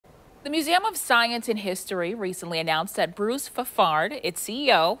The Museum of Science and History recently announced that Bruce Fafard, its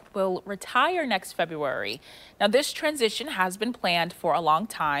CEO, will retire next February. Now, this transition has been planned for a long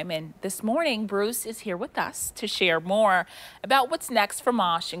time, and this morning, Bruce is here with us to share more about what's next for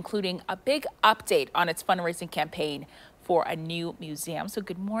MOSH, including a big update on its fundraising campaign for a new museum. So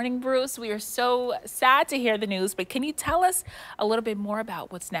good morning, Bruce. We are so sad to hear the news, but can you tell us a little bit more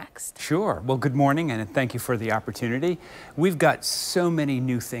about what's next? Sure. Well, good morning, and thank you for the opportunity. We've got so many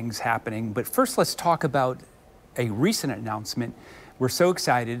new things happening, but first let's talk about a recent announcement. We're so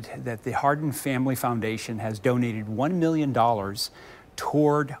excited that the Hardin Family Foundation has donated $1 million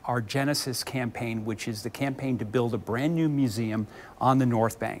toward our Genesis campaign, which is the campaign to build a brand new museum on the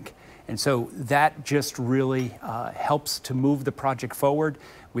North Bank. And so that just really helps to move the project forward.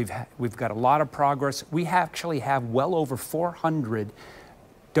 We've got a lot of progress. We actually have well over 400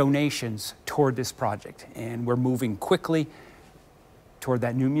 donations toward this project, and we're moving quickly toward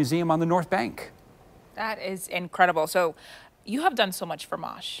that new museum on the North Bank. That is incredible. So you have done so much for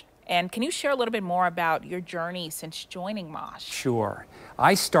MOSH. And can you share a little bit more about your journey since joining MOSH? Sure.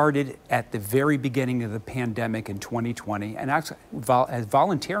 I started at the very beginning of the pandemic in 2020 and actually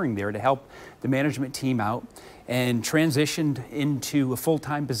volunteering there to help the management team out, and transitioned into a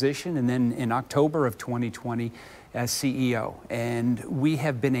full-time position, and then in October of 2020 as CEO. And we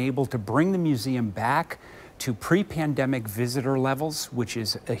have been able to bring the museum back to pre-pandemic visitor levels, which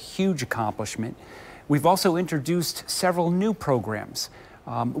is a huge accomplishment. We've also introduced several new programs.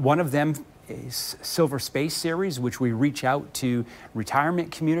 One of them is Silver Space Series, which we reach out to retirement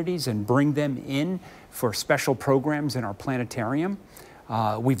communities and bring them in for special programs in our planetarium.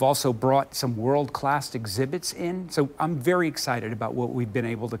 We've also brought some world-class exhibits in. So I'm very excited about what we've been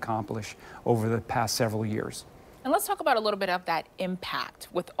able to accomplish over the past several years. And let's talk about a little bit of that impact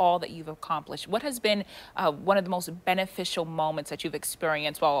with all that you've accomplished. What has been one of the most beneficial moments that you've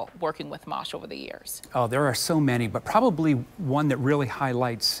experienced while working with MOSH over the years? Oh, there are so many, but probably one that really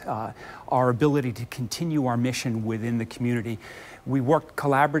highlights our ability to continue our mission within the community. We worked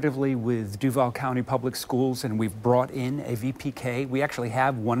collaboratively with Duval County Public Schools, and we've brought in a VPK. We actually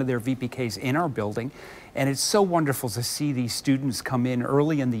have one of their VPKs in our building, and it's so wonderful to see these students come in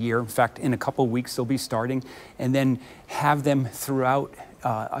early in the year. In fact, in a couple of weeks they'll be starting, and then have them throughout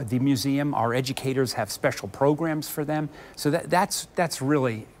the museum. Our educators have special programs for them. So that's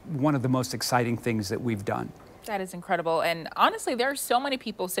really one of the most exciting things that we've done. That is incredible. And honestly, there are so many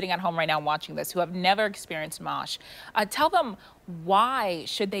people sitting at home right now watching this who have never experienced MOSH. Tell them, why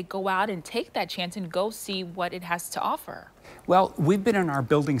should they go out and take that chance and go see what it has to offer? Well, we've been in our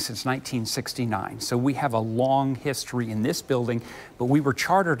building since 1969, so we have a long history in this building, but we were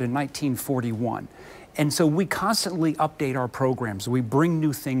chartered in 1941. And so we constantly update our programs. We bring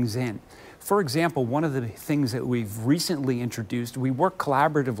new things in. For example, one of the things that we've recently introduced, we work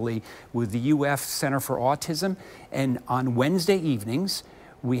collaboratively with the UF Center for Autism, and on Wednesday evenings,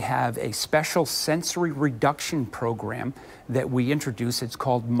 we have a special sensory reduction program that we introduce. It's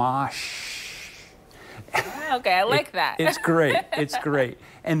called MOSH. Okay, I like that. It's great. It's great.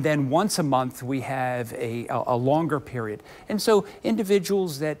 And then once a month, we have a longer period. And so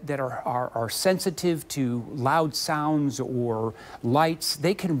individuals that are sensitive to loud sounds or lights,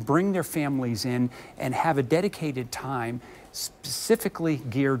 they can bring their families in and have a dedicated time specifically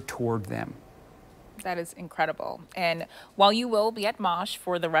geared toward them. That is incredible. And while you will be at MOSH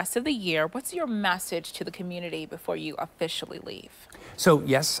for the rest of the year, what's your message to the community before you officially leave? So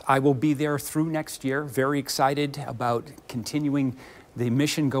yes, I will be there through next year. Very excited about continuing the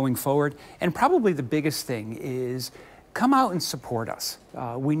mission going forward. And probably the biggest thing is come out and support us.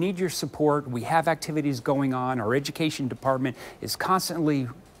 We need your support. We have activities going on. Our education department is constantly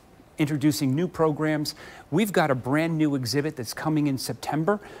introducing new programs. We've got a brand new exhibit that's coming in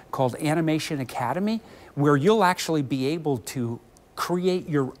September called Animation Academy, where you'll actually be able to create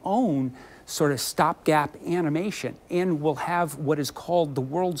your own sort of stopgap animation, and we'll have what is called the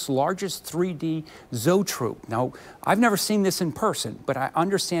world's largest 3D zoetrope. Now, I've never seen this in person, but I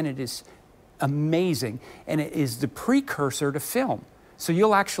understand it is amazing, and it is the precursor to film. So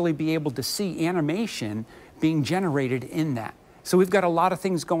you'll actually be able to see animation being generated in that. So we've got a lot of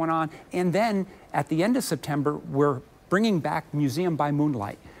things going on. And then at the end of September, we're bringing back Museum by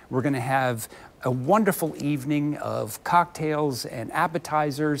Moonlight. We're going to have a wonderful evening of cocktails and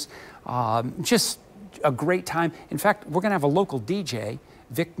appetizers, just a great time. In fact, we're going to have a local DJ,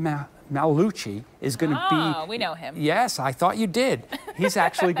 Vic Malucci, is going to be... Oh, we know him. Yes, I thought you did. He's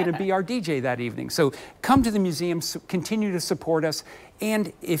actually going to be our DJ that evening. So come to the museum, continue to support us,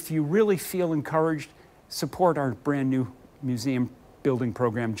 and if you really feel encouraged, support our brand new museum building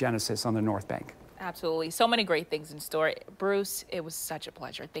program, Genesis, on the North Bank. Absolutely. So many great things in store. Bruce, it was such a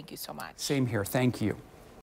pleasure. Thank you so much. Same here. Thank you.